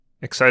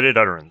Excited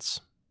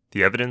Utterance,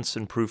 the Evidence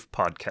and Proof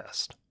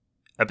Podcast,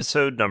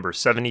 Episode number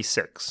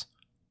 76,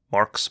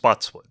 Mark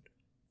Spotswood,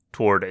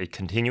 Toward a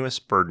Continuous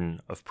Burden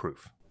of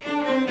Proof.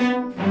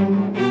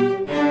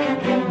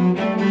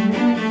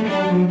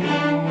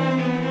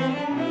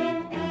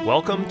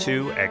 Welcome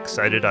to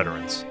Excited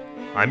Utterance.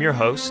 I'm your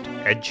host,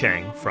 Ed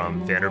Cheng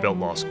from Vanderbilt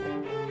Law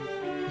School.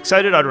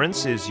 Excited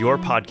Utterance is your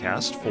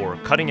podcast for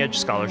cutting-edge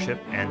scholarship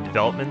and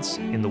developments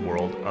in the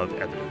world of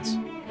evidence.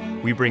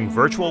 We bring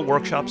virtual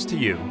workshops to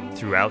you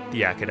throughout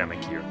the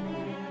academic year.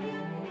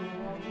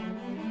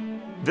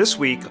 This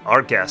week,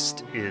 our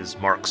guest is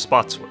Mark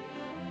Spotswood.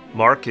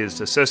 Mark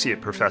is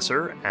Associate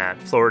Professor at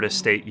Florida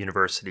State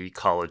University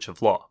College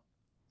of Law.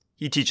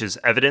 He teaches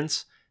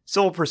evidence,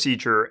 civil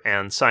procedure,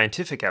 and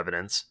scientific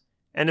evidence,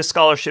 and his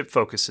scholarship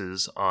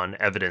focuses on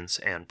evidence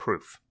and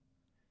proof.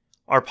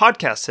 Our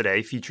podcast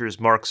today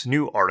features Mark's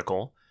new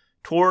article,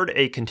 Toward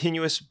a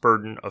Continuous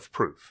Burden of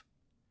Proof.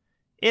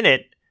 In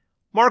it,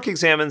 Mark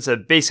examines a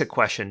basic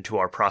question to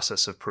our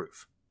process of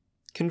proof.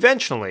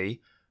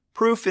 Conventionally,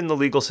 proof in the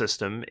legal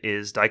system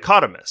is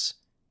dichotomous.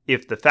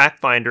 If the fact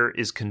finder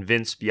is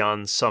convinced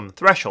beyond some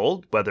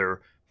threshold,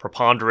 whether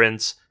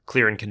preponderance,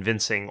 clear and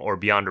convincing, or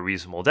beyond a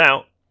reasonable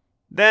doubt,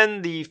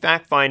 then the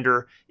fact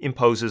finder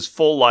imposes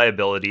full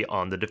liability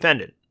on the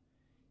defendant.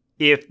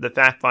 If the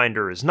fact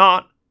finder is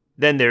not,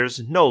 then there's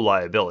no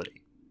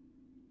liability.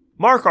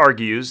 Mark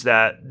argues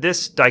that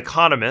this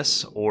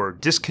dichotomous or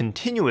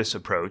discontinuous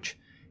approach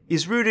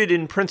is rooted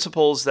in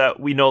principles that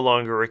we no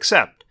longer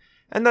accept,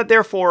 and that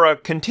therefore a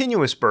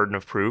continuous burden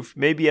of proof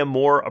may be a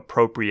more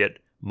appropriate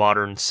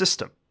modern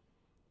system.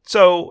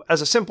 So,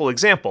 as a simple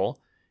example,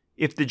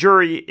 if the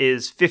jury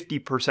is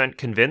 50%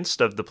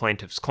 convinced of the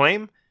plaintiff's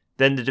claim,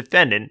 then the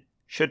defendant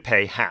should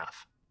pay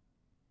half.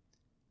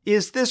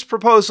 Is this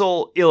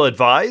proposal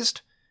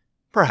ill-advised?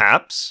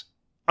 Perhaps.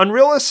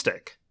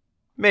 Unrealistic?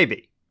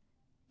 Maybe.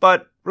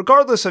 But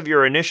regardless of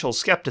your initial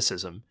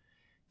skepticism,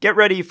 get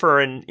ready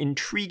for an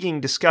intriguing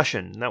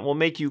discussion that will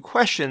make you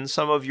question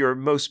some of your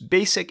most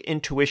basic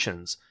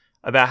intuitions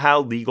about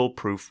how legal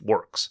proof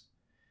works.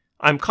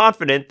 I'm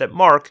confident that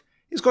Mark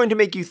is going to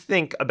make you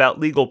think about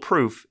legal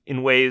proof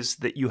in ways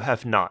that you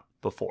have not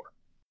before.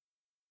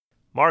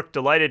 Mark,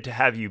 delighted to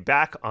have you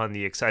back on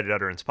the Excited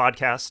Utterance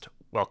podcast.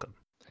 Welcome.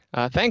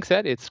 Thanks,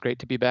 Ed. It's great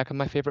to be back on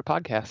my favorite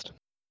podcast.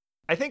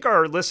 I think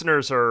our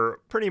listeners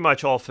are pretty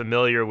much all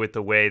familiar with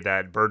the way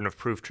that burden of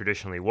proof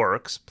traditionally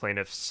works.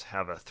 Plaintiffs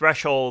have a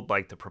threshold,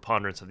 like the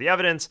preponderance of the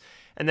evidence,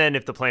 and then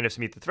if the plaintiffs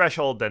meet the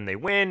threshold, then they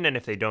win, and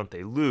if they don't,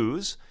 they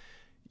lose.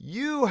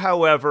 You,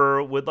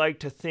 however, would like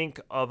to think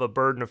of a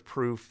burden of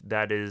proof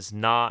that is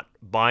not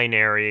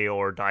binary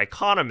or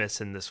dichotomous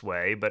in this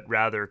way, but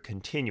rather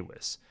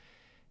continuous.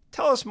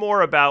 Tell us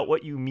more about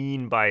what you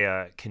mean by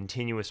a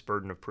continuous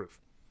burden of proof.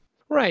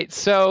 Right.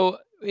 So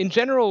in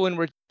general, when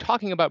we're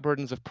talking about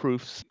burdens of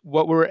proofs,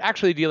 what we're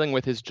actually dealing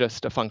with is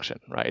just a function,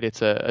 right?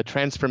 It's a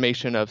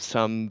transformation of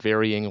some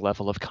varying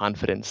level of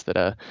confidence that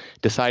a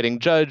deciding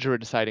judge or a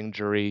deciding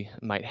jury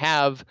might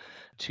have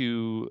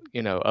to,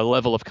 a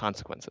level of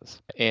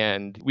consequences.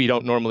 And we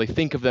don't normally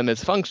think of them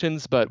as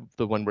functions, but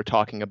the one we're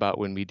talking about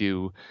when we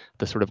do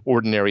the sort of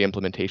ordinary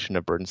implementation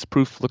of burdens of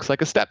proof looks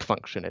like a step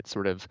function. It's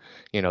sort of,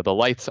 the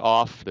lights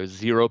off, there's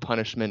zero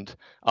punishment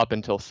up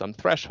until some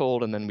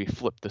threshold, and then we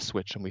flip the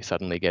switch and we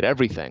suddenly get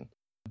everything.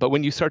 But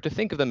when you start to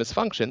think of them as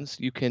functions,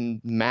 you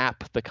can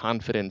map the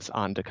confidence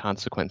onto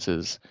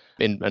consequences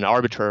in an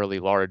arbitrarily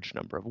large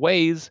number of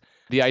ways.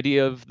 The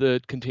idea of the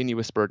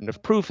continuous burden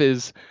of proof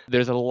is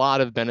there's a lot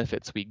of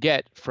benefits we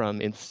get from,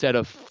 instead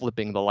of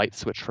flipping the light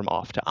switch from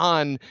off to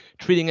on,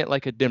 treating it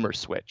like a dimmer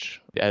switch.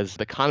 As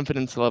the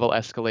confidence level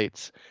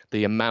escalates,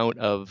 the amount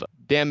of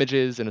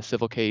damages in a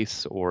civil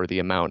case or the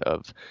amount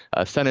of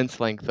sentence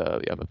length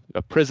of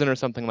a prison or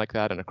something like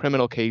that in a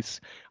criminal case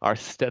are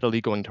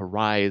steadily going to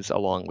rise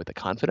along with the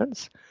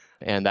confidence.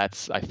 And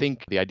that's, I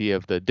think, the idea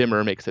of the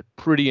dimmer makes it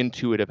pretty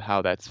intuitive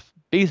how that's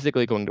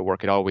basically going to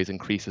work. It always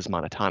increases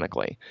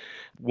monotonically.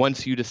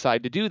 Once you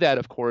decide to do that,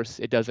 of course,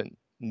 it doesn't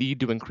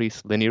need to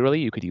increase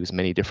linearly. You could use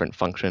many different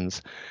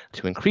functions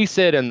to increase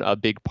it, and a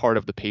big part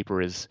of the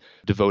paper is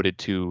devoted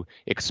to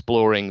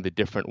exploring the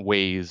different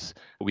ways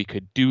we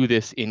could do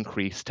this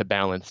increase to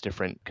balance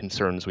different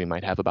concerns we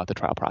might have about the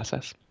trial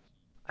process.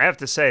 I have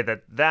to say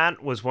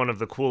that was one of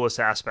the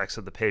coolest aspects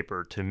of the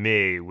paper to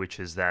me, which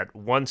is that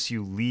once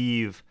you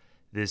leave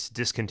this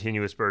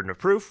discontinuous burden of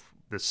proof,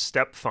 the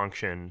step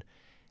function,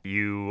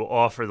 you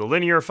offer the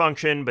linear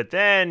function, but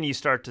then you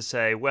start to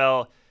say,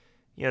 well,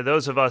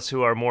 those of us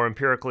who are more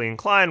empirically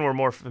inclined, we're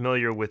more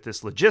familiar with this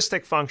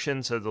logistic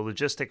function. So the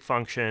logistic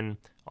function,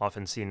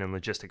 often seen in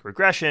logistic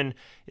regression,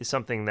 is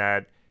something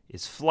that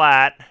is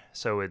flat.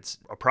 So it's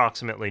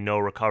approximately no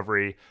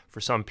recovery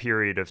for some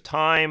period of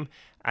time.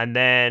 And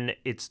then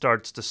it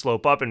starts to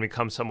slope up and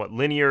become somewhat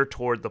linear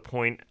toward the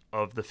point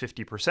of the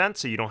 50%.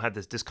 So you don't have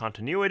this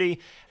discontinuity.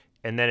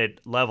 And then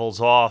it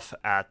levels off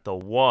at the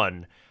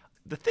 1.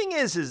 The thing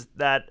is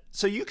that,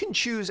 so you can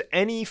choose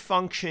any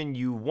function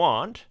you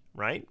want,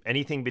 right?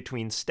 Anything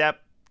between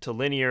step to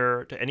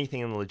linear to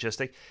anything in the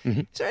logistic.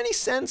 Mm-hmm. Is there any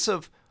sense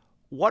of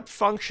what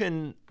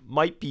function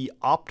might be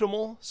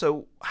optimal?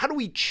 So how do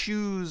we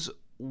choose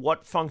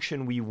what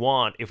function we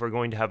want if we're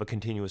going to have a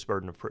continuous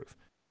burden of proof?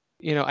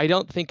 I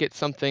don't think it's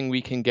something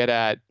we can get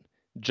at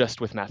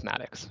just with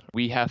mathematics.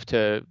 We have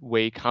to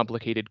weigh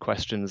complicated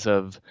questions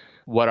of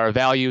what our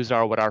values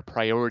are, what our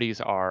priorities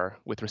are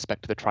with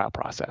respect to the trial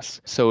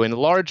process. So in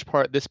large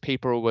part, this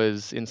paper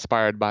was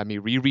inspired by me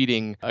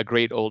rereading a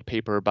great old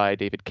paper by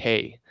David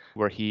Kay,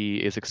 where he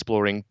is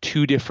exploring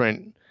two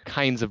different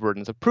kinds of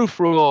burdens of proof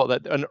rule.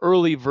 That an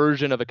early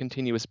version of a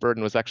continuous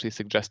burden was actually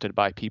suggested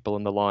by people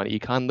in the law and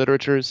econ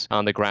literatures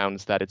on the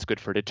grounds that it's good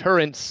for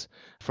deterrence,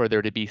 for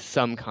there to be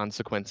some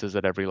consequences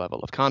at every level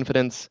of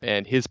confidence.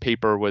 And his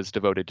paper was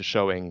devoted to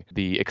showing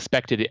the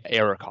expected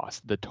error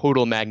cost, the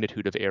total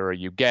magnitude of error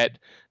you get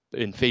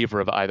in favor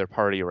of either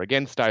party or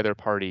against either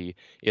party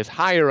is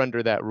higher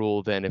under that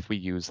rule than if we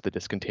use the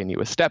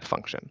discontinuous step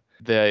function.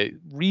 The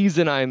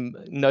reason I'm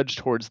nudged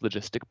towards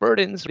logistic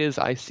burdens is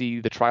I see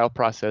the trial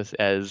process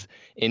as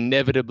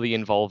inevitably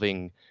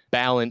involving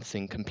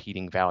balancing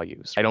competing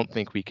values. I don't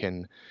think we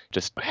can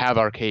just have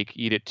our cake,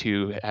 eat it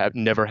too,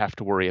 never have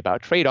to worry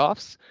about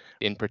trade-offs.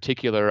 In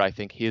particular, I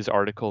think his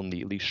article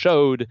neatly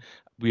showed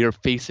we are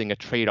facing a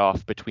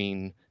trade-off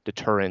between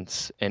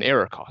deterrence and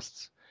error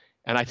costs.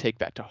 And I take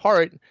that to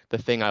heart. The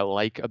thing I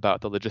like about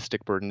the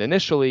logistic burden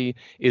initially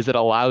is it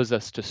allows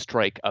us to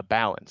strike a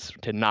balance,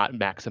 to not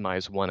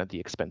maximize one at the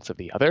expense of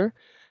the other.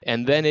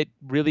 And then it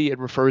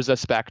refers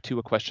us back to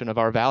a question of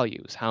our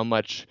values. How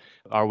much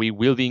are we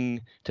willing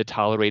to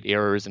tolerate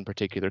errors in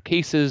particular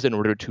cases in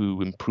order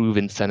to improve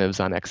incentives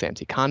on ex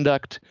ante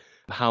conduct?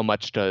 How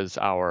much does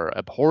our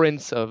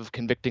abhorrence of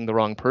convicting the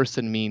wrong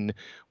person mean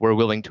we're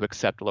willing to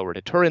accept lower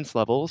deterrence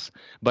levels?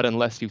 But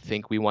unless you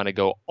think we want to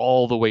go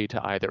all the way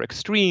to either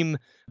extreme,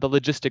 the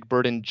logistic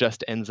burden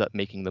just ends up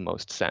making the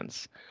most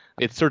sense.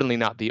 It's certainly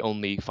not the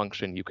only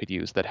function you could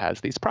use that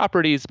has these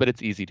properties, but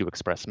it's easy to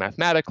express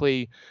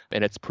mathematically,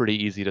 and it's pretty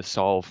easy to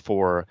solve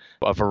for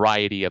a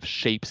variety of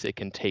shapes it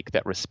can take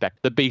that respect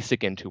the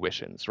basic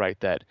intuitions, right?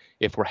 That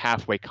if we're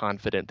halfway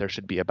confident, there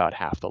should be about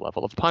half the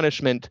level of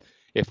punishment.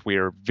 If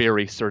we're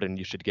very certain,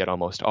 you should get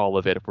almost all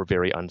of it. If we're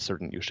very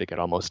uncertain, you should get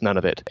almost none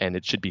of it. And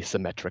it should be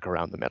symmetric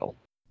around the middle.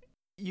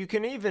 You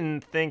can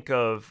even think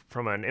of,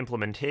 from an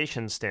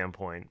implementation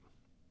standpoint,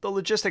 the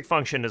logistic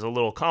function is a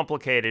little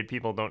complicated.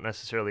 People don't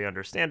necessarily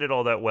understand it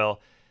all that well.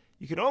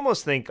 You could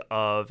almost think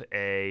of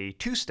a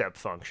two-step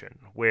function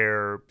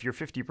where if you're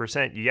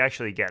 50%, you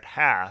actually get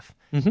half.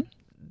 Mm-hmm.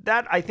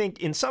 That, I think,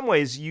 in some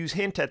ways, you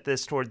hint at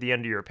this toward the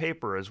end of your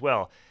paper as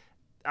well.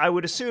 I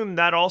would assume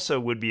that also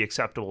would be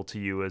acceptable to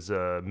you as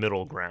a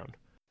middle ground.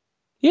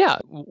 Yeah,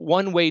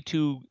 one way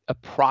to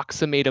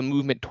approximate a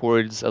movement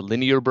towards a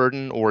linear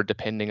burden, or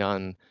depending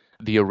on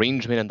the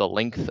arrangement and the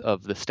length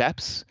of the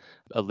steps,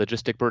 a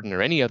logistic burden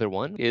or any other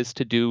one, is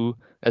to do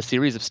a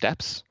series of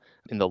steps.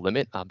 In the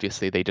limit,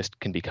 obviously, they just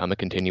can become a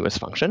continuous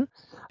function.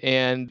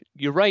 And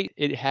you're right,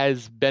 it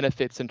has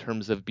benefits in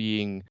terms of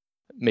being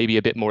maybe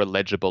a bit more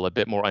legible, a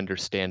bit more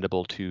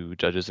understandable to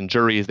judges and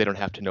juries. They don't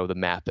have to know the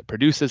math that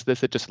produces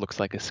this. It just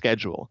looks like a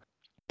schedule.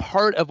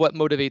 Part of what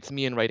motivates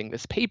me in writing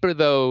this paper,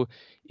 though,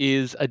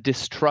 is a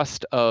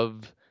distrust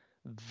of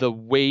the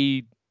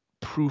way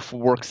proof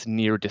works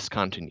near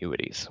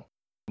discontinuities.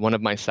 One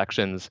of my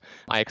sections,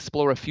 I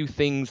explore a few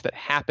things that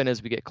happen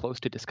as we get close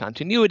to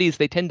discontinuities.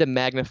 They tend to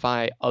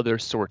magnify other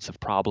sorts of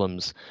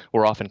problems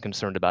we're often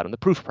concerned about in the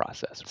proof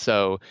process.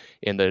 So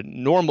in the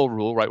normal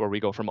rule, right, where we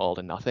go from all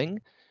to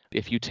nothing,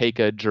 if you take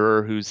a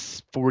juror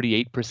who's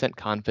 48%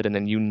 confident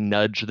and you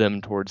nudge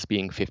them towards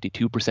being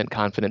 52%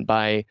 confident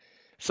by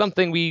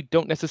something we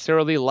don't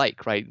necessarily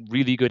like, right?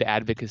 Really good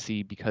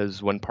advocacy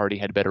because one party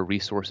had better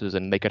resources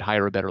and they could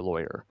hire a better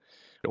lawyer,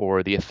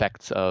 or the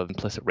effects of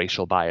implicit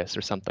racial bias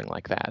or something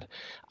like that.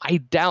 I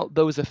doubt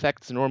those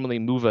effects normally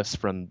move us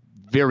from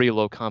very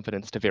low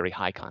confidence to very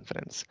high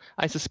confidence.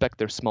 I suspect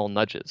they're small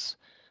nudges,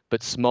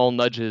 but small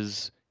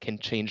nudges can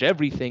change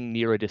everything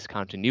near a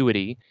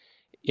discontinuity.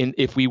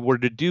 If we were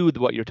to do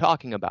what you're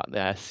talking about,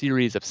 that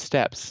series of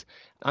steps,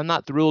 I'm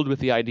not thrilled with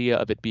the idea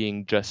of it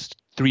being just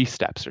 3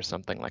 steps or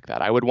something like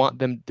that. I would want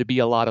them to be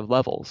a lot of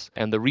levels.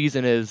 And the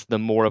reason is the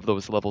more of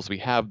those levels we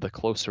have, the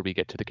closer we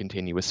get to the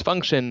continuous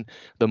function,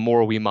 the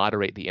more we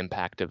moderate the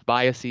impact of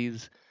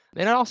biases.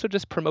 And it also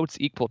just promotes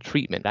equal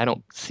treatment. I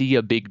don't see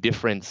a big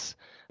difference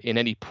in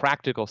any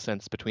practical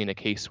sense between a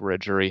case where a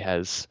jury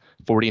has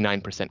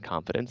 49%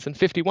 confidence and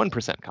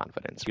 51%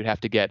 confidence. You'd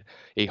have to get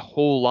a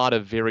whole lot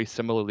of very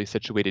similarly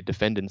situated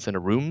defendants in a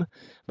room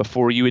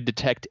before you would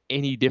detect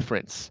any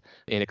difference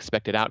in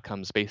expected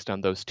outcomes based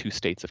on those 2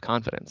 states of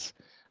confidence.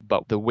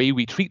 But the way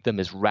we treat them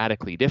is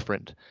radically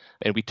different,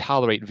 and we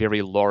tolerate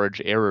very large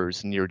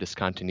errors near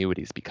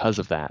discontinuities because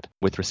of that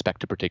with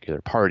respect to particular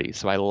parties.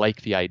 So I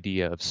like the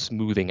idea of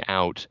smoothing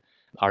out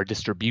our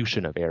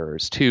distribution of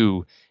errors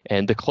too,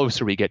 and the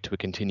closer we get to a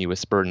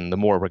continuous burden, the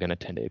more we're going to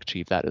tend to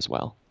achieve that as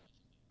well.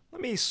 Let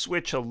me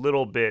switch a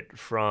little bit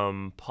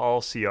from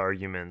policy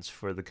arguments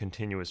for the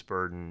continuous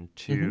burden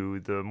to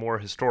the more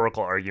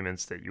historical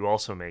arguments that you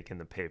also make in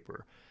the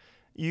paper.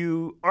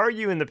 You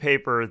argue in the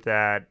paper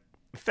that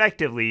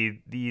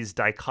effectively, these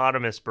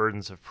dichotomous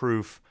burdens of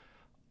proof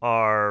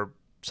are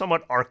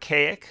somewhat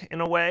archaic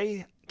in a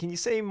way. Can you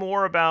say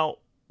more about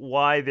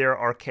why they're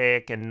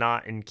archaic and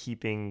not in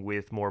keeping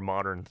with more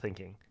modern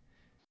thinking?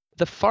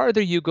 The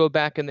farther you go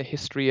back in the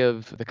history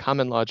of the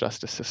common law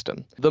justice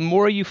system, the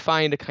more you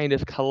find a kind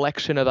of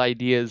collection of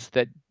ideas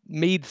that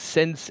made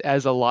sense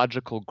as a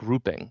logical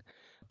grouping,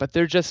 but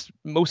they're just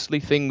mostly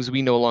things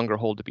we no longer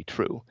hold to be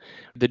true.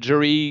 The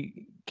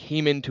jury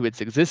came into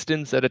its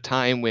existence at a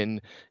time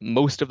when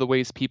most of the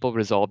ways people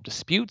resolved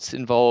disputes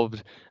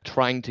involved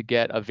trying to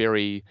get a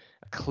very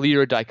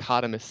clear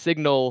dichotomous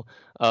signal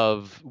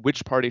of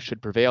which party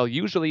should prevail,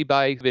 usually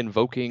by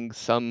invoking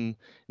some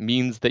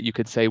means that you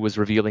could say was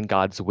revealing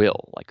God's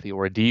will, like the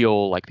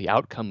ordeal, like the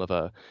outcome of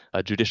a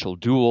judicial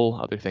duel,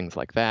 other things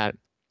like that.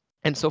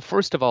 And so,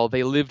 first of all,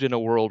 they lived in a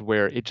world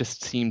where it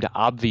just seemed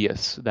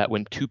obvious that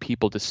when two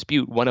people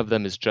dispute, one of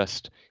them is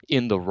just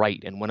in the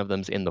right and one of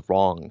them's in the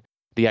wrong.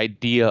 The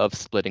idea of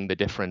splitting the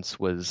difference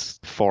was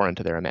foreign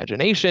to their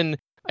imagination.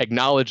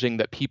 Acknowledging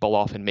that people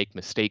often make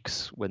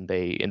mistakes when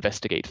they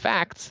investigate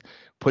facts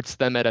puts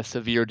them at a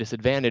severe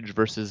disadvantage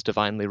versus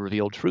divinely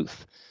revealed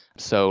truth.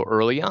 So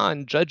early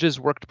on, judges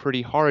worked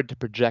pretty hard to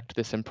project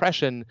this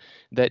impression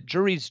that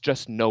juries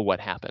just know what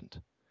happened.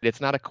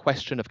 It's not a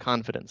question of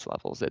confidence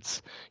levels.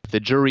 It's if the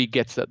jury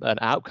gets an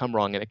outcome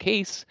wrong in a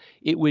case,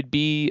 it would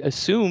be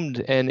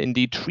assumed and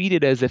indeed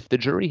treated as if the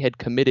jury had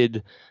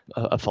committed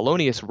a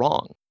felonious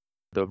wrong.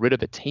 The writ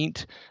of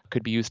attaint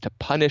could be used to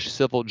punish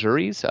civil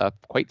juries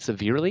quite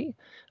severely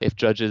if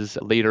judges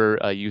later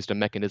used a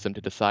mechanism to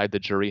decide the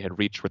jury had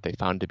reached what they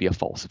found to be a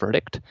false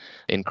verdict.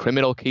 In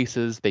criminal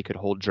cases, they could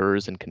hold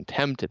jurors in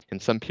contempt. In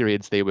some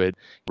periods, they would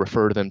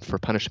refer to them for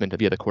punishment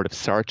via the court of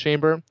Star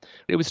Chamber.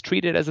 It was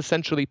treated as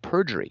essentially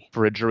perjury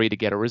for a jury to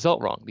get a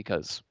result wrong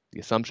because the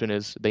assumption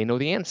is they know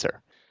the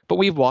answer. But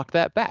we've walked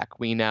that back.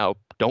 We now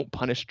don't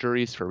punish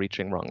juries for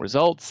reaching wrong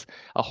results.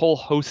 A whole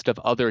host of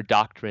other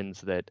doctrines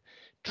that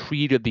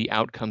treated the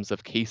outcomes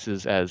of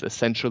cases as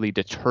essentially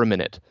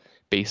determinate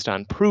based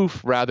on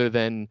proof rather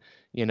than,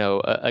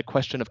 a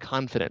question of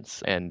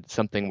confidence and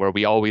something where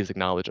we always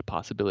acknowledge a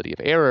possibility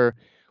of error.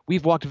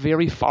 We've walked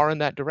very far in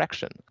that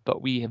direction,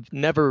 but we have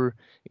never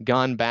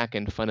gone back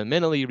and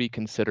fundamentally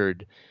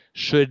reconsidered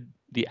should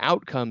the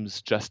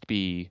outcomes just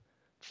be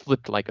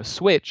flipped like a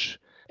switch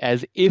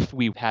as if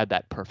we had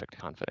that perfect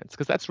confidence,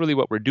 because that's really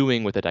what we're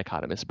doing with a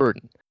dichotomous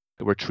burden.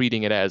 We're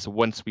treating it as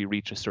once we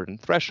reach a certain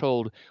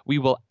threshold, we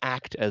will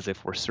act as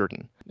if we're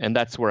certain. And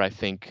that's where I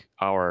think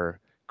our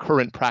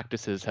current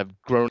practices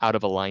have grown out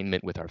of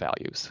alignment with our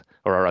values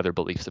or our other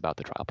beliefs about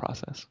the trial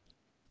process.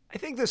 I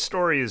think this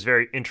story is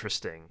very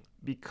interesting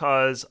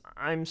because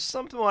I'm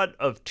somewhat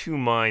of two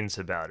minds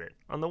about it.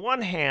 On the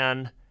one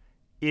hand,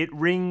 it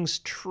rings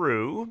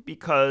true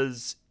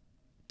because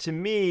to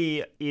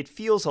me, it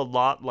feels a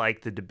lot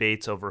like the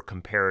debates over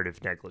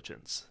comparative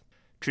negligence.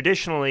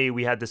 Traditionally,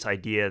 we had this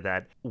idea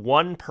that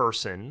one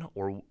person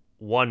or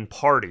one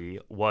party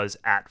was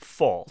at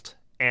fault,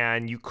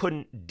 and you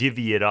couldn't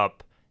divvy it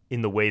up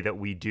in the way that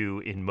we do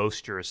in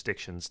most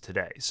jurisdictions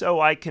today.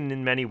 So I can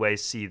in many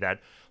ways see that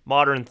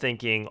modern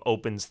thinking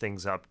opens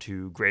things up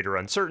to greater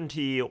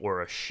uncertainty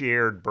or a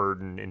shared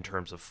burden in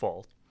terms of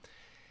fault.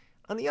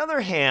 On the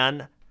other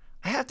hand,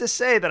 I have to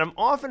say that I'm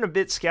often a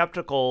bit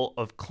skeptical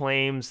of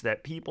claims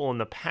that people in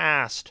the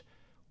past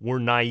were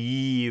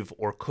naive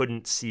or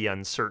couldn't see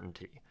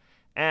uncertainty.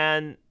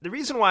 And the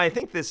reason why I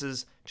think this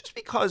is just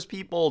because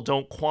people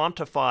don't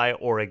quantify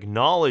or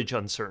acknowledge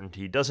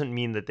uncertainty doesn't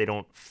mean that they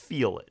don't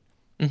feel it.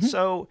 Mm-hmm.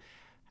 So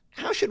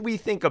how should we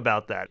think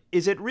about that?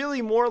 Is it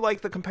really more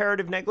like the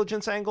comparative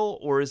negligence angle,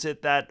 or is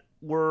it that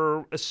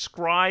we're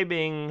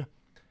ascribing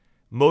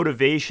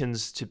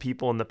motivations to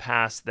people in the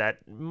past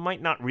that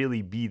might not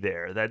really be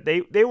there, that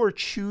they were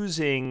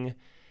choosing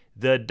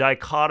the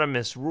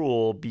dichotomous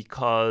rule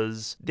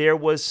because there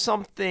was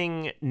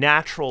something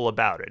natural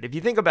about it? If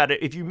you think about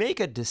it, if you make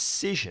a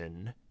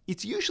decision,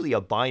 it's usually a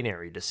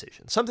binary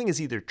decision. Something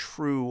is either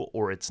true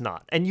or it's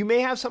not. And you may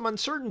have some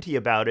uncertainty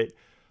about it,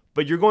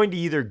 but you're going to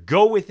either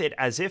go with it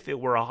as if it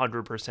were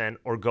 100%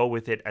 or go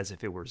with it as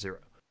if it were 0.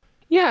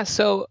 Yeah,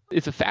 so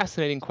it's a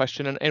fascinating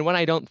question and one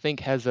I don't think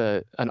has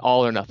an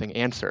all or nothing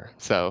answer.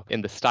 So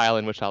in the style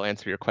in which I'll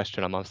answer your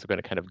question, I'm also going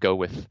to kind of go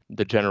with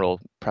the general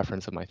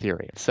preference of my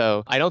theory.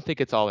 So I don't think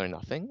it's all or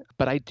nothing,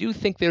 but I do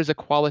think there's a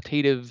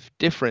qualitative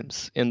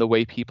difference in the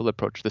way people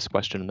approach this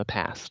question in the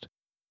past.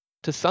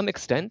 To some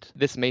extent,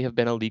 this may have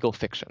been a legal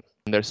fiction.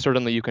 And there's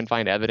certainly, you can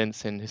find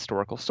evidence in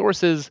historical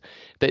sources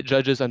that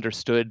judges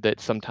understood that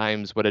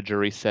sometimes what a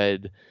jury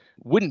said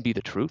wouldn't be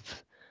the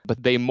truth,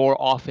 but they more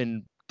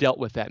often dealt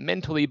with that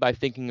mentally by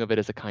thinking of it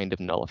as a kind of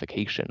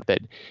nullification, that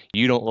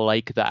you don't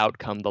like the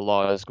outcome the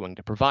law is going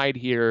to provide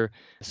here,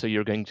 so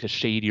you're going to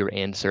shade your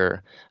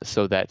answer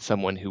so that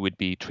someone who would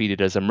be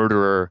treated as a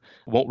murderer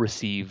won't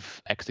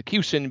receive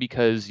execution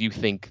because you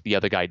think the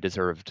other guy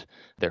deserved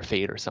their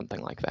fate or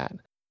something like that.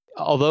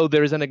 Although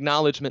there is an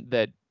acknowledgement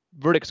that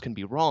verdicts can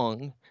be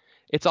wrong,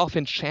 it's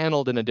often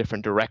channeled in a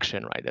different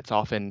direction, right? It's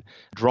often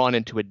drawn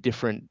into a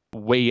different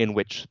way in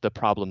which the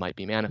problem might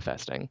be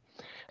manifesting.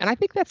 And I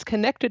think that's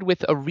connected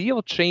with a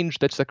real change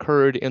that's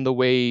occurred in the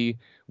way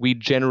we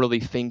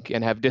generally think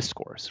and have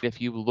discourse. If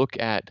you look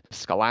at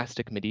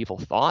scholastic medieval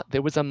thought,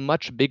 there was a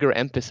much bigger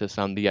emphasis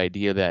on the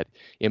idea that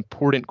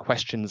important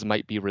questions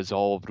might be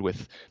resolved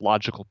with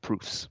logical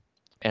proofs,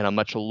 and a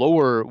much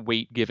lower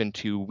weight given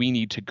to we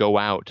need to go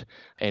out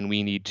and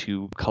we need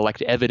to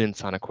collect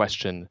evidence on a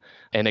question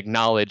and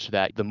acknowledge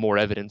that the more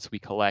evidence we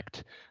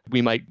collect,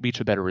 we might reach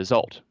a better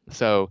result.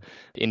 So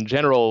in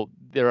general,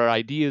 there are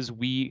ideas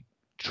we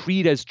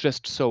treat as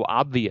just so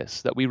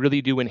obvious that we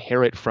really do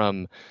inherit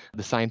from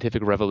the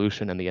scientific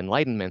revolution and the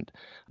Enlightenment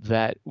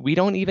that we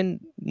don't even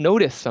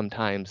notice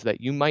sometimes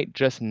that you might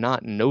just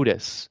not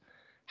notice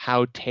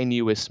how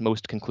tenuous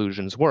most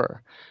conclusions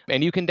were.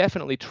 And you can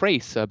definitely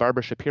trace,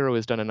 Barbara Shapiro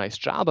has done a nice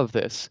job of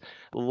this,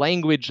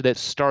 language that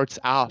starts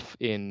off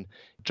in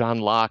John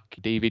Locke,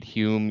 David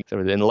Hume,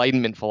 or the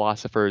Enlightenment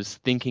philosophers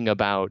thinking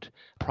about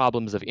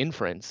problems of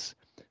inference,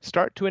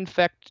 start to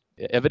infect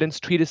evidence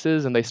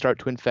treatises and they start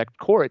to infect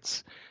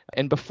courts.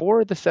 And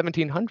before the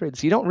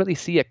 1700s, you don't really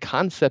see a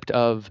concept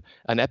of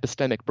an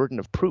epistemic burden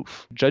of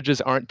proof.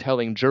 Judges aren't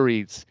telling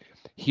juries,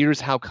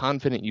 here's how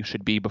confident you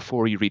should be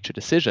before you reach a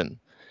decision.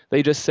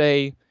 They just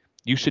say,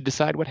 you should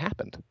decide what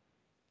happened,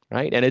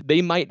 right? And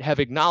they might have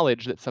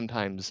acknowledged that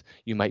sometimes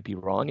you might be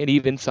wrong, and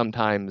even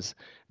sometimes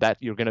that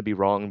you're going to be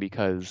wrong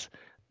because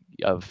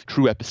of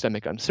true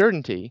epistemic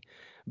uncertainty,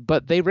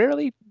 but they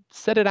rarely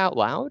said it out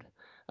loud.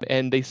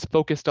 And they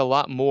focused a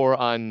lot more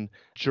on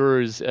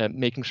jurors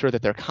making sure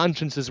that their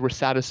consciences were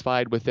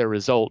satisfied with their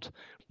result.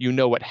 You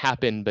know what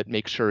happened, but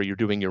make sure you're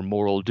doing your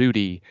moral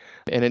duty.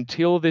 And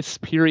until this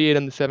period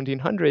in the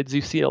 1700s,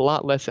 you see a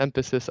lot less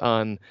emphasis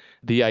on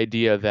the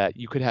idea that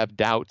you could have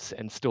doubts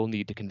and still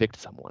need to convict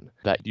someone,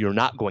 that you're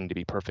not going to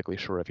be perfectly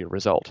sure of your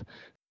result.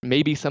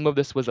 Maybe some of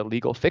this was a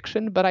legal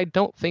fiction, but I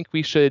don't think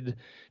we should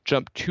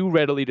jump too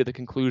readily to the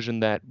conclusion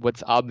that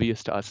what's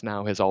obvious to us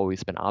now has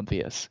always been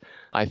obvious.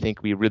 I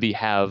think we really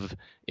have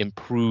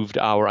improved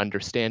our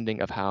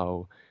understanding of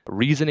how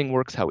reasoning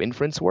works, how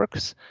inference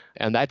works,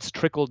 and that's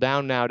trickled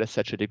down now to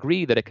such a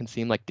degree that it can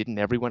seem like didn't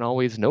everyone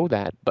always know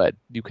that? But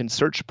you can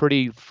search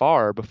pretty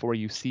far before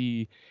you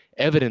see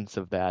evidence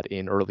of that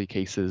in early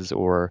cases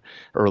or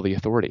early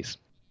authorities.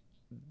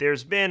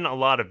 There's been a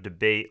lot of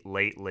debate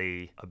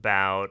lately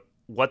about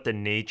what the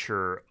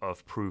nature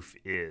of proof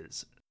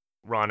is.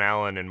 Ron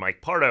Allen and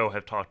Mike Pardo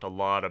have talked a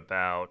lot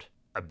about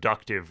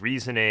abductive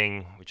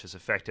reasoning, which is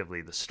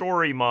effectively the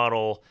story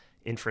model,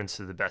 inference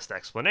is the best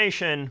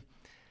explanation.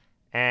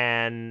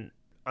 And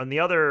on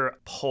the other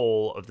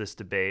pole of this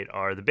debate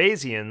are the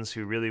Bayesians,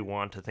 who really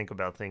want to think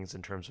about things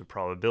in terms of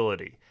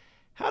probability.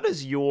 How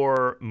does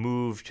your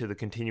move to the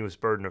continuous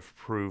burden of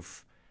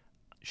proof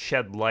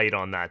shed light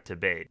on that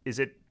debate? Is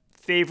it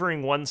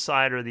favoring one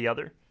side or the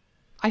other?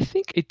 I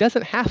think it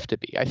doesn't have to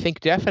be. I think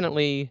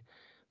definitely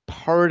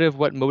part of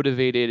what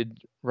motivated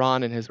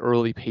Ron in his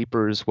early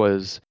papers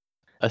was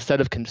a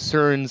set of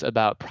concerns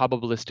about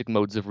probabilistic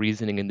modes of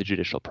reasoning in the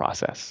judicial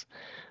process.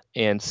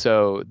 And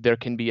so there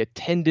can be a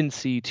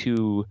tendency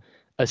to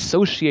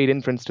associate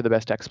inference to the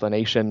best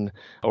explanation,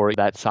 or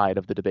that side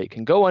of the debate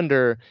can go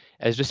under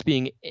as just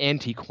being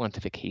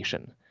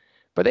anti-quantification.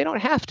 But they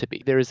don't have to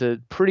be. There is a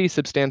pretty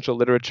substantial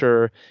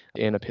literature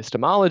in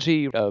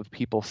epistemology of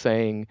people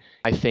saying,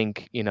 I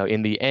think,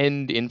 in the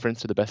end,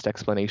 inference to the best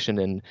explanation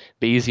and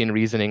Bayesian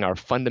reasoning are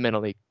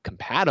fundamentally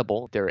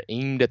compatible. They're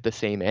aimed at the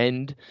same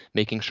end,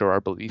 making sure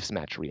our beliefs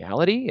match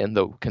reality, and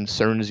the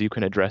concerns you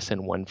can address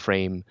in one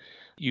frame,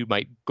 you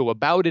might go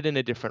about it in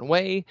a different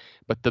way,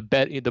 but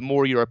the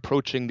more you're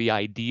approaching the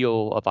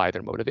ideal of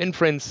either mode of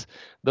inference,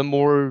 the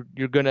more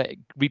you're going to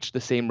reach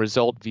the same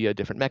result via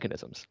different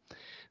mechanisms.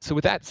 So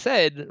with that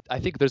said, I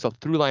think there's a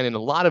through line in a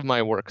lot of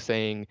my work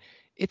saying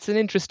it's an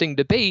interesting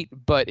debate,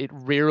 but it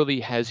rarely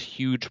has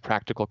huge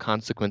practical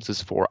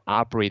consequences for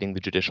operating the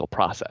judicial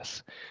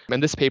process.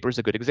 And this paper is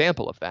a good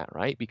example of that,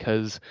 right?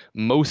 Because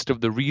most of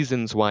the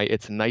reasons why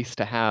it's nice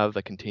to have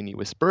a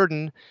continuous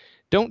burden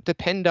don't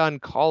depend on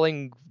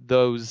calling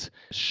those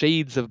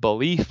shades of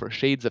belief or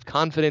shades of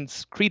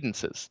confidence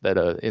credences that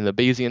in the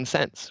Bayesian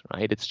sense,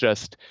 right? It's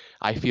just,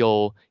 I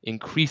feel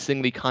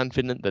increasingly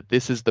confident that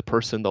this is the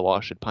person the law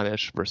should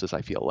punish versus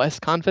I feel less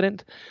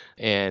confident.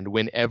 And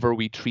whenever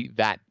we treat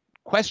that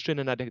question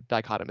in a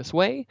dichotomous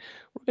way,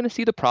 we're going to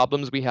see the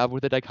problems we have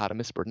with the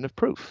dichotomous burden of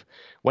proof.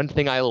 One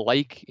thing I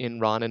like in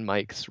Ron and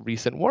Mike's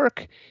recent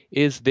work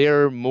is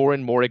they're more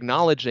and more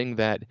acknowledging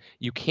that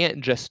you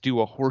can't just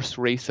do a horse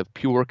race of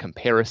pure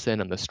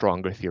comparison and the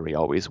stronger theory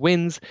always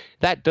wins.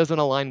 That doesn't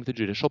align with the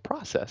judicial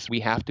process. We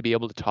have to be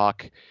able to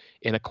talk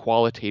in a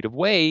qualitative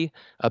way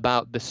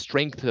about the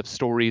strength of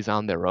stories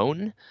on their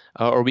own,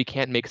 or we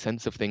can't make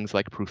sense of things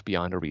like proof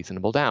beyond a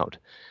reasonable doubt.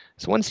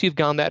 So once you've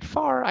gone that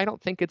far, I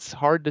don't think it's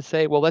hard to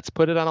say, well, let's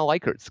put it on a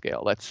Likert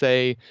scale. Let's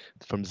say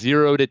from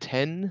 0 to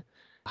 10,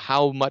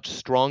 how much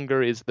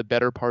stronger is the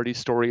better party's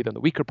story than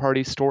the weaker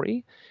party's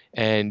story.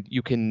 And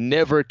you can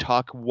never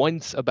talk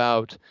once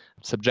about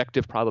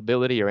subjective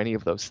probability or any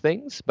of those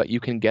things, but you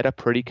can get a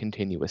pretty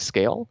continuous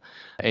scale.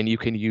 And you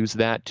can use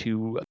that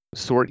to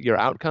sort your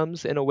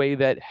outcomes in a way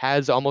that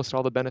has almost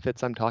all the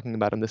benefits I'm talking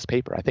about in this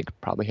paper. I think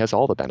it probably has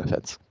all the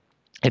benefits.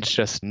 It's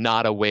just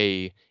not a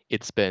way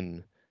it's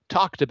been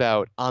talked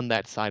about on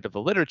that side of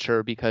the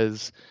literature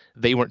because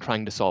they weren't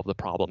trying to solve the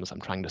problems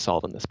I'm trying to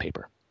solve in this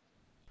paper.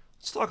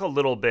 Let's talk a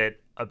little bit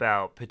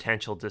about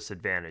potential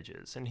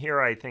disadvantages. And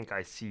here I think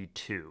I see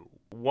two.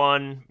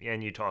 One,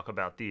 and you talk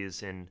about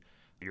these in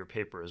your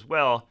paper as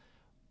well,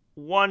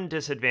 one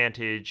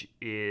disadvantage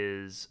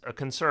is a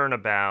concern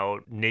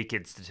about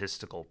naked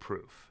statistical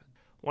proof.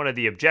 One of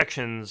the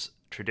objections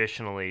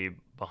traditionally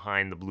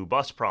behind the blue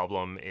bus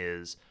problem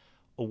is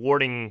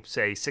awarding,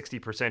 say,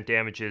 60%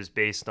 damages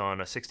based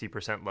on a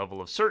 60%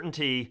 level of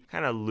certainty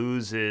kind of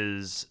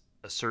loses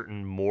a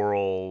certain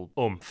moral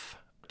oomph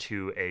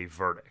to a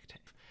verdict.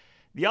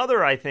 The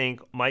other, I think,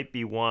 might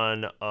be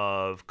one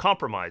of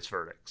compromise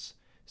verdicts.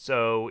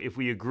 So if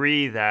we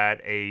agree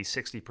that a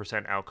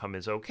 60% outcome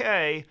is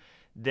okay,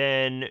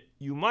 then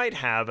you might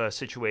have a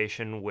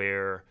situation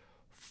where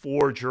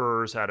 4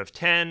 jurors out of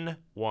 10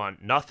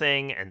 want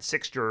nothing and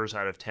 6 jurors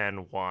out of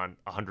 10 want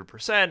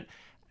 100%.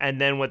 And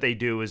then what they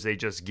do is they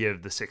just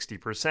give the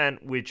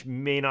 60%, which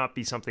may not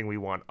be something we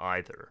want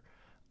either.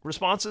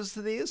 Responses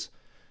to these?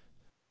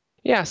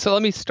 Yeah, so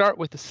let me start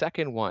with the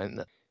second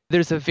one.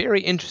 There's a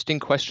very interesting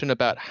question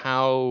about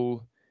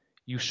how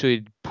you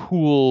should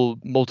pool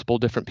multiple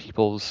different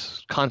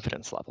people's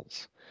confidence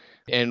levels.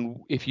 And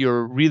if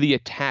you're really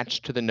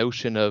attached to the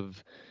notion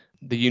of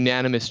the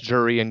unanimous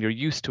jury and you're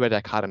used to a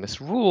dichotomous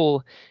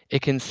rule,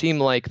 it can seem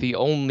like the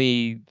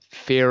only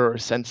fair or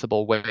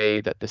sensible way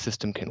that the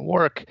system can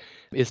work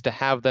is to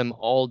have them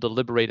all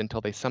deliberate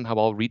until they somehow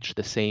all reach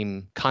the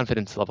same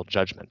confidence level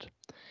judgment.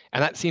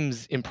 And that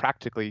seems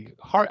impractically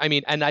hard.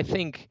 And I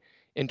think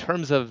in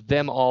terms of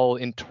them all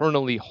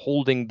internally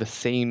holding the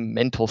same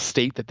mental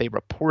state that they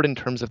report in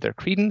terms of their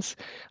credence,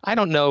 I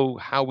don't know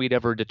how we'd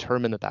ever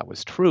determine that that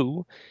was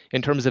true.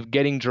 In terms of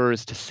getting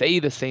jurors to say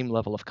the same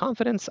level of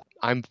confidence,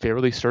 I'm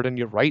fairly certain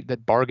you're right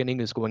that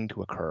bargaining is going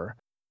to occur.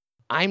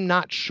 I'm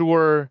not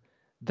sure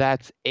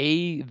that's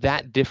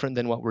that different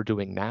than what we're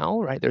doing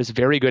now, right? There's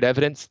very good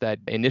evidence that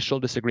initial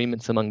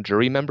disagreements among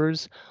jury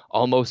members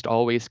almost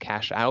always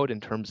cash out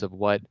in terms of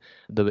what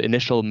the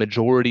initial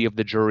majority of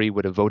the jury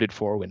would have voted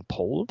for when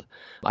polled.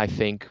 I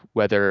think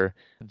whether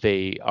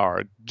they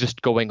are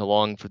just going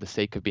along for the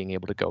sake of being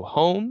able to go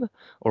home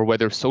or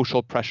whether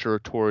social pressure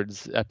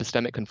towards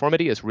epistemic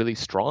conformity is really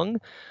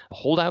strong,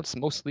 holdouts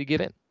mostly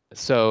give in.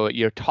 So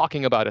you're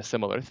talking about a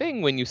similar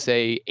thing when you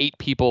say 8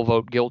 people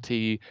vote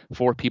guilty,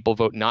 4 people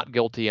vote not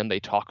guilty, and they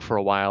talk for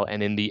a while,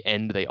 and in the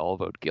end they all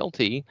vote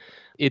guilty.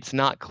 It's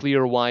not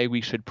clear why we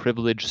should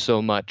privilege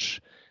so much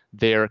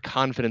their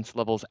confidence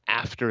levels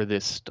after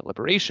this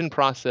deliberation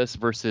process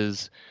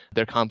versus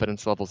their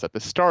confidence levels at the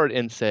start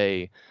and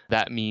say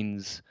that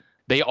means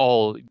they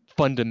all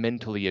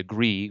fundamentally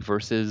agree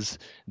versus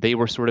they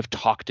were sort of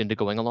talked into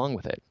going along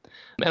with it.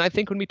 And I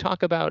think when we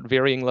talk about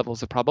varying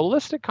levels of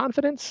probabilistic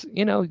confidence,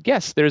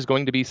 yes, there's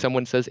going to be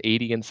someone says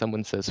 80 and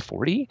someone says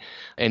 40.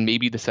 And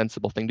maybe the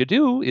sensible thing to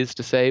do is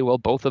to say, well,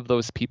 both of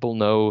those people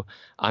know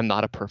I'm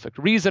not a perfect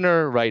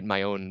reasoner, right?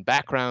 My own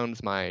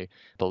backgrounds, my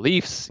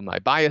beliefs, my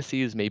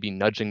biases may be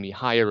nudging me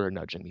higher or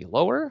nudging me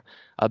lower.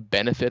 A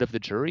benefit of the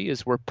jury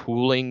is we're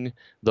pooling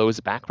those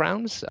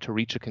backgrounds to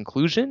reach a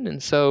conclusion.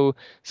 And so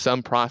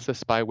some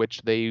process by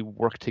which they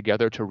work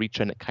together to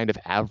reach a kind of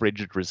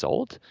averaged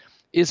result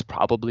is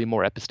probably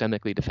more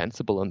epistemically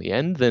defensible in the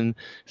end than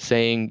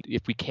saying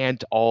if we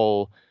can't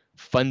all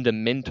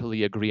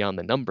fundamentally agree on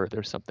the number,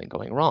 there's something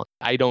going wrong.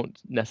 I don't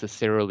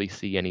necessarily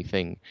see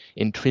anything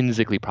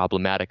intrinsically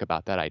problematic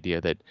about that idea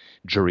that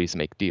juries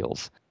make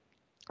deals.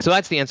 So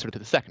that's the answer to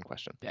the second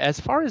question. As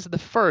far as the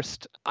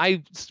first,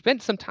 I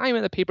spent some time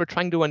in the paper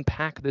trying to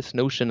unpack this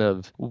notion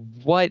of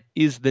what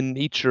is the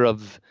nature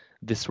of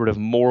this sort of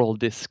moral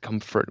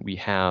discomfort we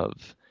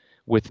have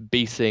with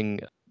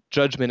basing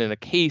judgment in a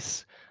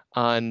case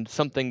on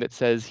something that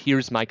says,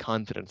 here's my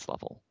confidence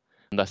level,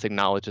 and thus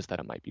acknowledges that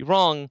it might be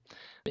wrong.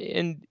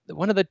 And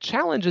one of the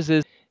challenges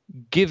is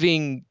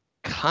giving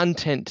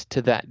content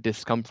to that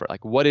discomfort.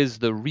 Like, what is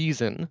the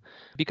reason?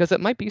 Because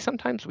it might be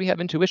sometimes we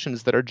have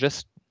intuitions that are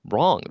just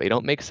wrong. They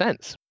don't make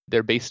sense.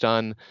 They're based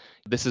on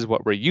this is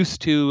what we're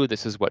used to,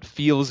 this is what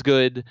feels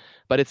good,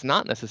 but it's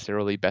not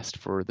necessarily best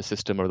for the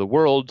system or the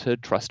world to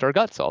trust our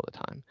guts all the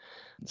time.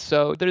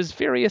 So there's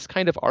various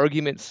kind of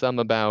arguments, some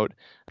about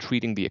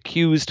treating the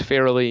accused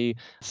fairly,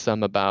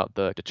 some about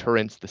the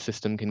deterrence the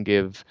system can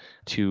give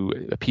to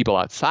people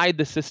outside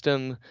the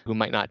system who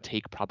might not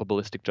take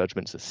probabilistic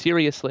judgments as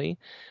seriously.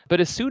 But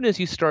as soon as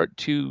you start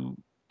to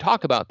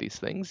talk about these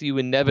things, you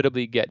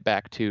inevitably get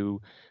back to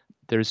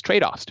there's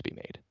trade-offs to be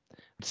made.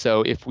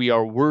 So if we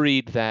are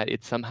worried that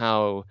it's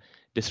somehow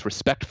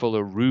disrespectful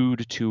or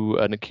rude to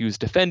an accused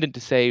defendant to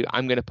say,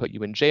 I'm going to put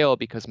you in jail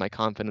because my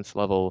confidence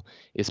level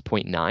is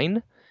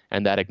 0.9,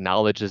 and that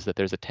acknowledges that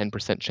there's a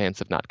 10%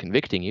 chance of not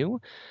convicting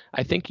you,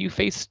 I think you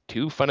face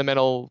two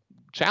fundamental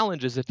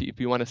challenges if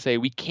you want to say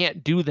we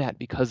can't do that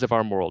because of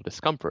our moral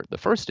discomfort. The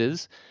first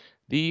is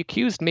the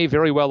accused may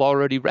very well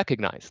already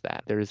recognize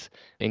that. There's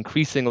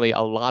increasingly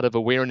a lot of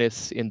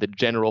awareness in the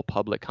general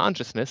public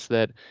consciousness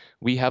that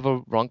we have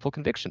a wrongful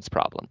convictions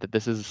problem, that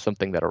this is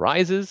something that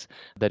arises,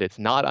 that it's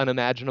not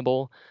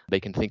unimaginable. They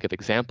can think of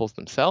examples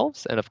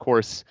themselves. And of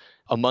course,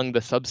 among the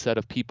subset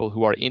of people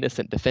who are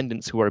innocent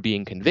defendants who are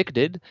being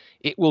convicted,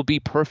 it will be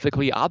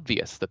perfectly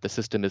obvious that the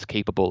system is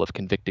capable of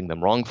convicting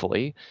them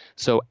wrongfully.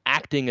 So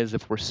acting as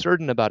if we're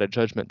certain about a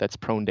judgment that's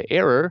prone to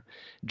error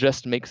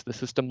just makes the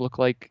system look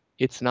like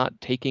it's not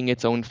taking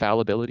its own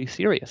fallibility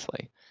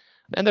seriously.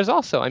 And there's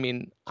also,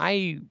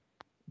 I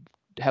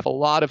have a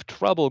lot of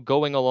trouble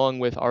going along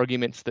with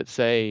arguments that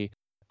say,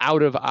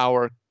 out of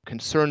our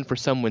concern for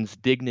someone's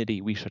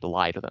dignity, we should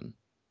lie to them.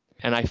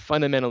 And I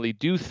fundamentally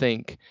do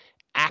think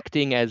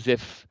acting as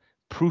if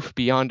proof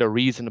beyond a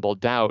reasonable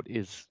doubt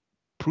is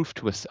proof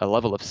to a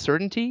level of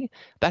certainty,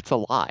 that's a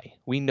lie.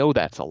 We know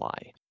that's a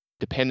lie.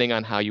 Depending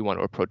on how you want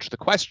to approach the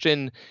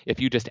question, if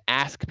you just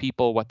ask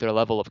people what their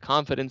level of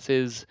confidence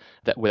is,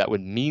 that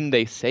would mean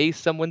they say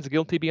someone's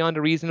guilty beyond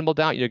a reasonable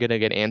doubt. You're going to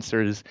get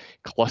answers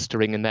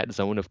clustering in that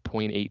zone of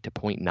 0.8 to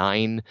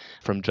 0.9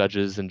 from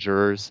judges and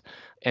jurors.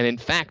 And in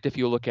fact, if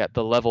you look at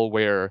the level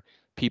where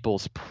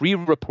people's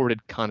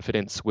pre-reported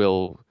confidence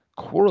will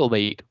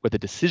correlate with a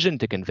decision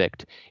to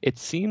convict, it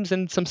seems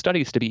in some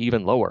studies to be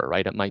even lower,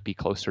 right? It might be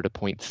closer to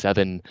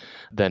 0.7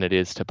 than it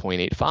is to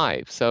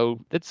 0.85. So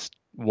it's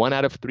 1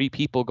 out of 3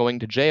 people going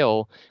to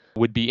jail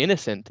would be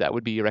innocent. That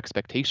would be your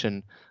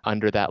expectation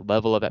under that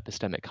level of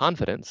epistemic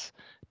confidence.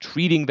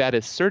 Treating that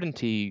as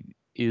certainty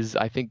is,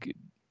 I think,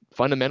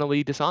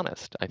 fundamentally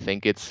dishonest. I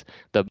think it's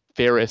the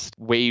fairest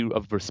way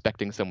of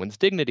respecting someone's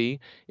dignity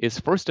is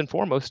first and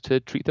foremost to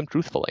treat them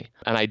truthfully.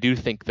 And I do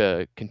think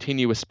the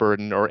continuous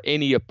burden or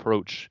any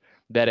approach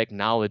that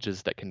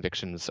acknowledges that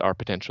convictions are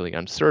potentially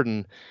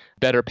uncertain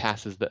better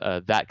passes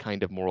that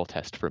kind of moral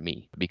test for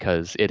me,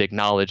 because it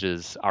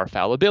acknowledges our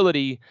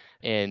fallibility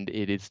and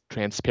it is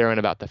transparent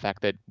about the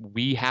fact that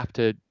we have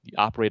to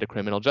operate a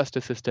criminal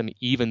justice system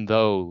even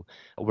though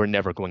we're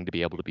never going to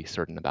be able to be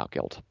certain about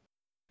guilt.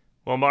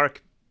 Well,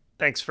 Mark,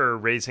 thanks for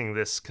raising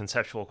this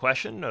conceptual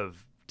question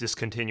of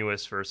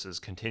discontinuous versus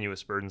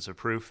continuous burdens of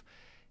proof.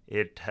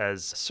 It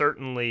has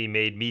certainly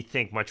made me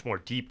think much more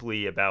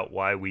deeply about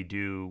why we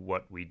do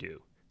what we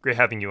do. Great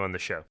having you on the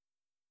show.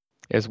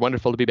 It's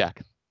wonderful to be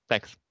back.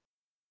 Thanks.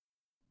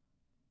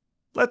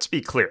 Let's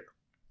be clear.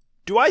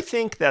 Do I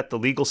think that the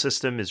legal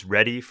system is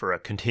ready for a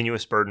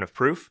continuous burden of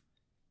proof?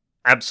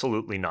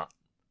 Absolutely not.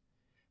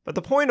 But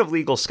the point of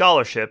legal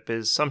scholarship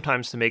is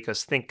sometimes to make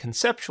us think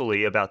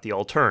conceptually about the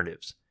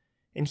alternatives.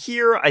 And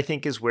here, I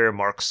think, is where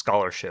Mark's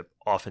scholarship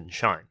often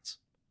shines.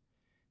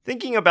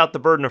 Thinking about the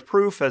burden of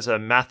proof as a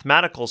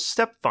mathematical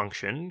step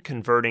function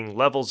converting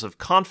levels of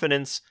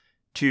confidence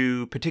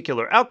to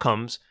particular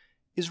outcomes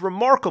is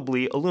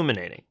remarkably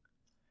illuminating.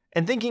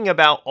 And thinking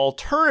about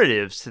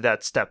alternatives to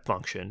that step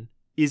function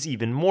is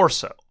even more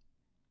so.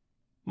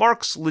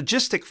 Mark's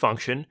logistic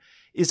function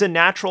is a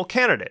natural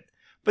candidate,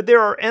 but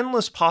there are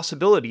endless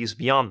possibilities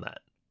beyond that.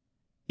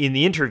 In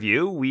the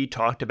interview, we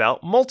talked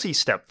about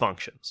multi-step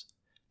functions,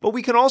 but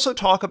we can also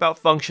talk about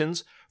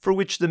functions for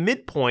which the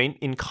midpoint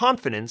in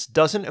confidence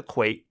doesn't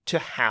equate to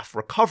half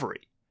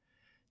recovery.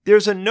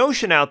 There's a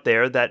notion out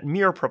there that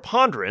mere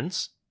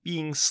preponderance,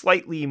 being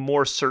slightly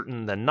more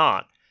certain than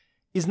not,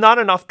 is not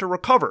enough to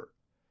recover.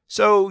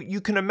 So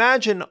you can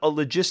imagine a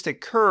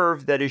logistic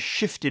curve that is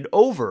shifted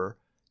over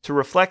to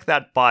reflect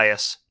that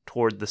bias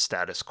toward the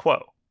status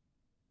quo.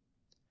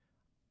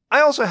 I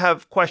also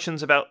have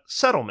questions about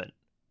settlement,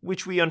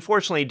 which we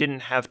unfortunately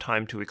didn't have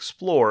time to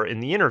explore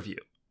in the interview.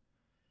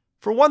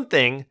 For one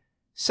thing,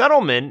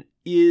 settlement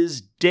is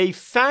de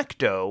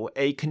facto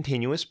a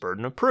continuous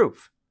burden of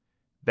proof.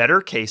 Better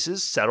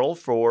cases settle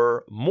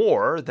for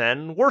more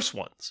than worse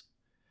ones.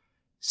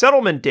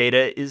 Settlement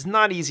data is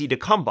not easy to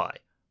come by,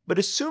 but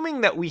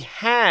assuming that we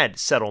had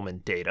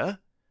settlement data,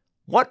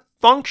 what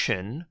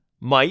function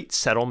might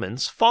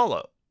settlements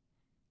follow?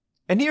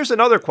 And here's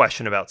another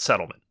question about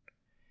settlement.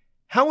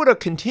 How would a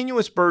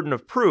continuous burden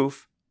of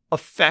proof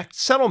affect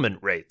settlement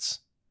rates?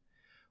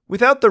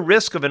 Without the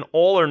risk of an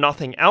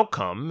all-or-nothing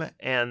outcome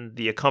and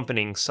the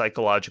accompanying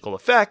psychological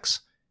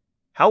effects,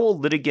 how will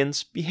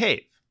litigants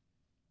behave?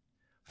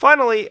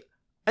 Finally,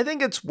 I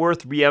think it's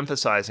worth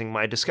re-emphasizing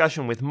my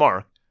discussion with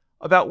Mark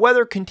about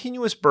whether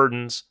continuous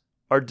burdens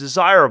are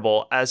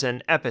desirable as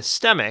an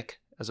epistemic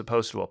as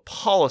opposed to a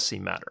policy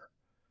matter.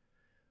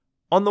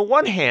 On the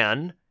one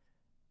hand,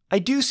 I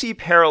do see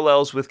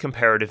parallels with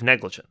comparative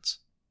negligence.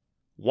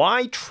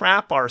 Why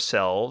trap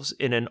ourselves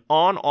in an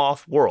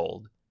on-off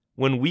world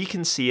when we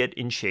can see it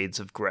in shades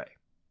of gray?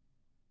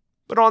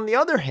 But on the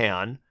other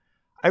hand,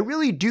 I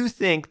really do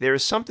think there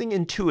is something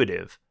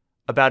intuitive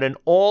about an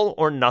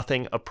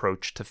all-or-nothing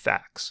approach to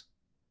facts.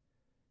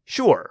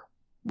 Sure,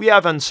 we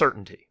have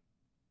uncertainty.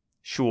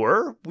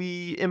 Sure,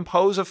 we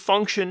impose a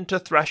function to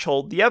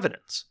threshold the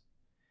evidence.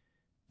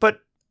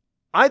 But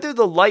either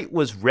the light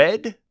was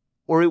red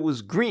or it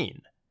was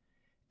green.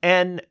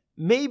 And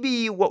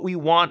maybe what we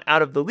want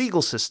out of the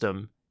legal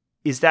system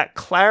is that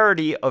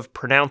clarity of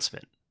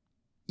pronouncement,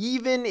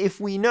 even if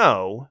we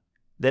know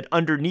that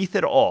underneath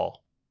it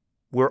all,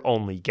 we're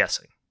only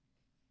guessing.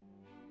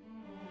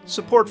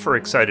 Support for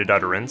Excited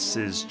Utterance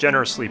is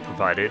generously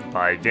provided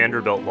by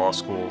Vanderbilt Law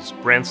School's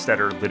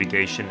Branstetter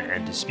Litigation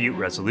and Dispute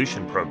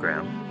Resolution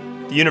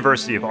Program, the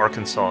University of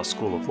Arkansas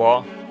School of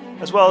Law,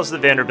 as well as the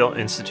Vanderbilt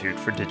Institute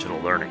for Digital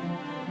Learning.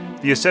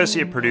 The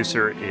associate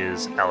producer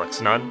is Alex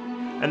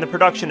Nunn, and the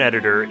production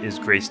editor is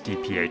Grace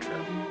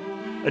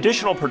DiPietro.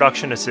 Additional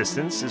production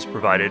assistance is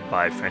provided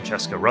by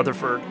Francesca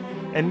Rutherford,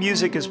 and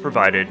music is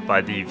provided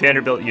by the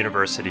Vanderbilt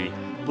University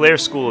Blair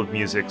School of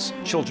Music's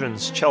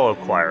Children's Cello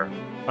Choir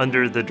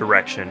under the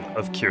direction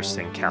of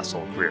Kirsten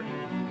Castle-Greer.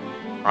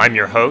 I'm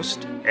your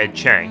host, Ed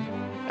Chang,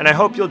 and I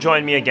hope you'll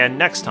join me again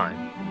next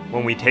time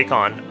when we take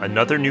on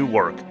another new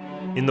work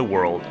in the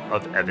world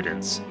of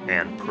evidence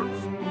and proof.